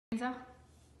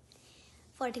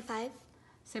45.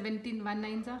 17 1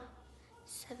 9s are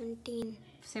 17.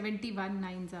 71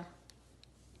 9s are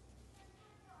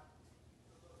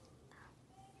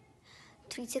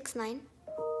 369.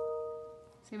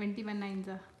 71 9s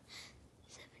are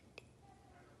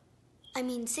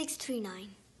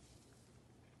 639.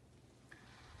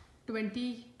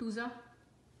 22s are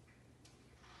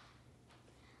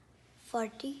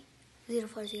 40.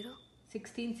 040.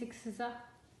 16 6s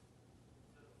are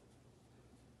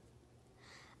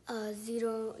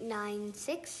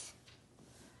 096.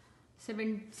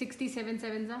 67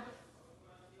 7s are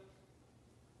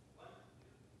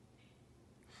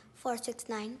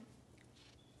 469.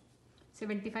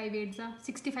 75 8s are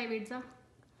 65 8s are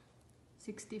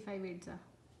 65 8s are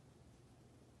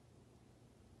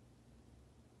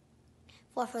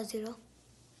 440.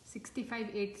 65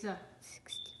 8s are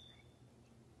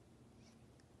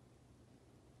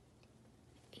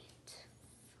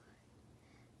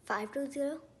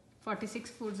 520.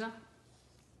 46 4s are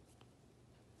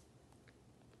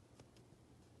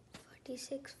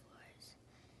 46 fours.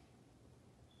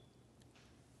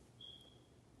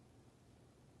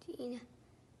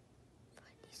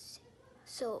 46.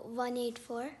 So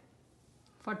 184.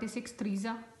 46 3s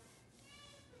are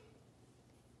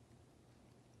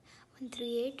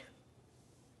 138.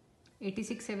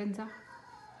 86 7s are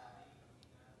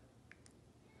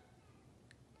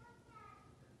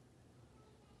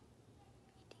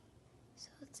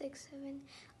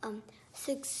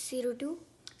 602.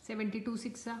 72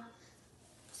 6 are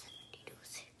 72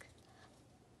 6.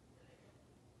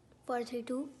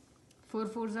 432. 4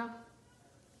 4s are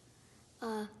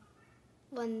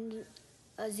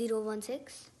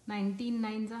 016. 19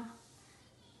 9s are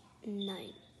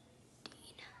 19.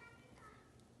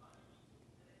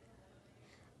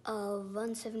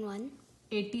 171.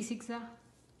 86 are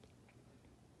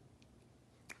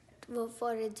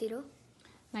 480.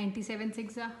 97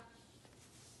 6 are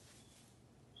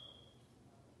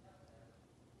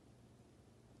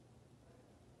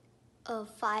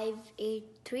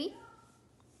 583.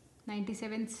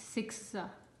 97 6 are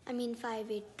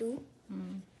 582.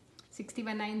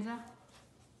 61 9s are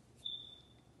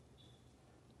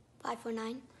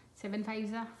 549. 7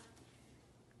 5s are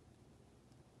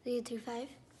 035.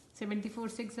 74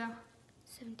 6 are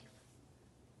 70.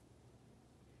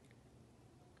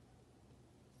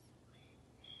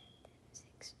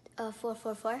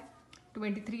 444.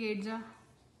 23 8s are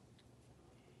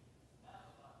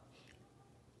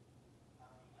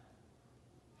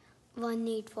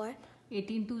 184.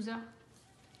 18 2s are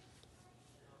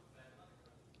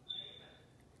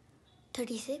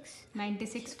 36.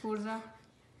 96 4s are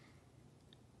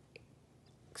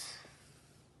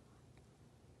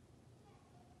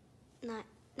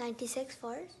 96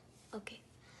 fours. Okay.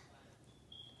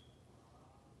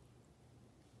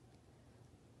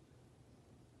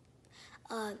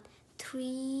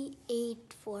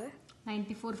 384.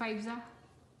 94 5s are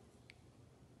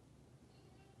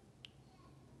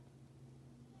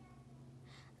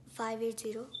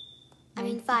 580.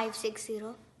 90. 560.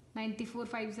 94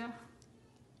 5s are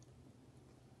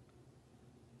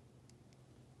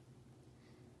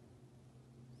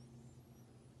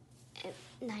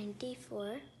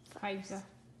 94. 5s are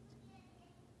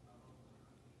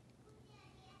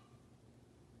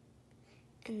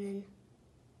And then,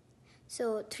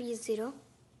 so 30.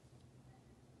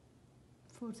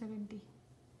 470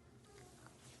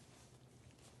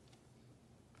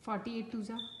 48 2s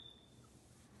are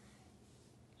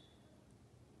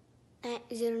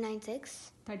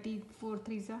 096. 34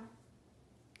 3s are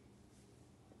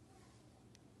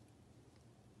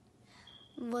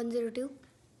 102.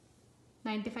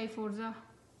 95 4s are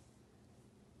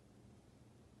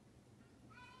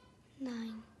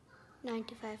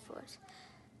 95 fours.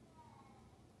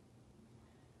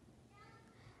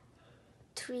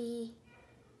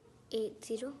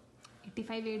 380.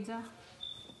 85 8s are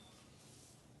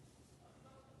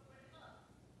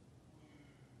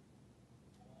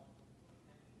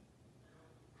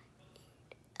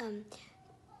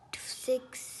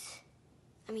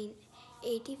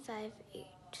 85 8.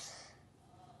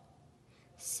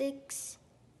 6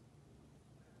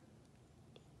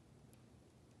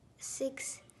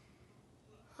 6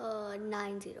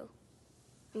 90.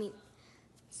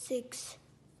 6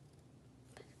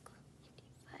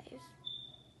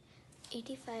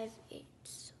 85 8.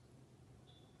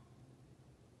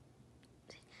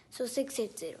 So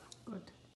 680. good.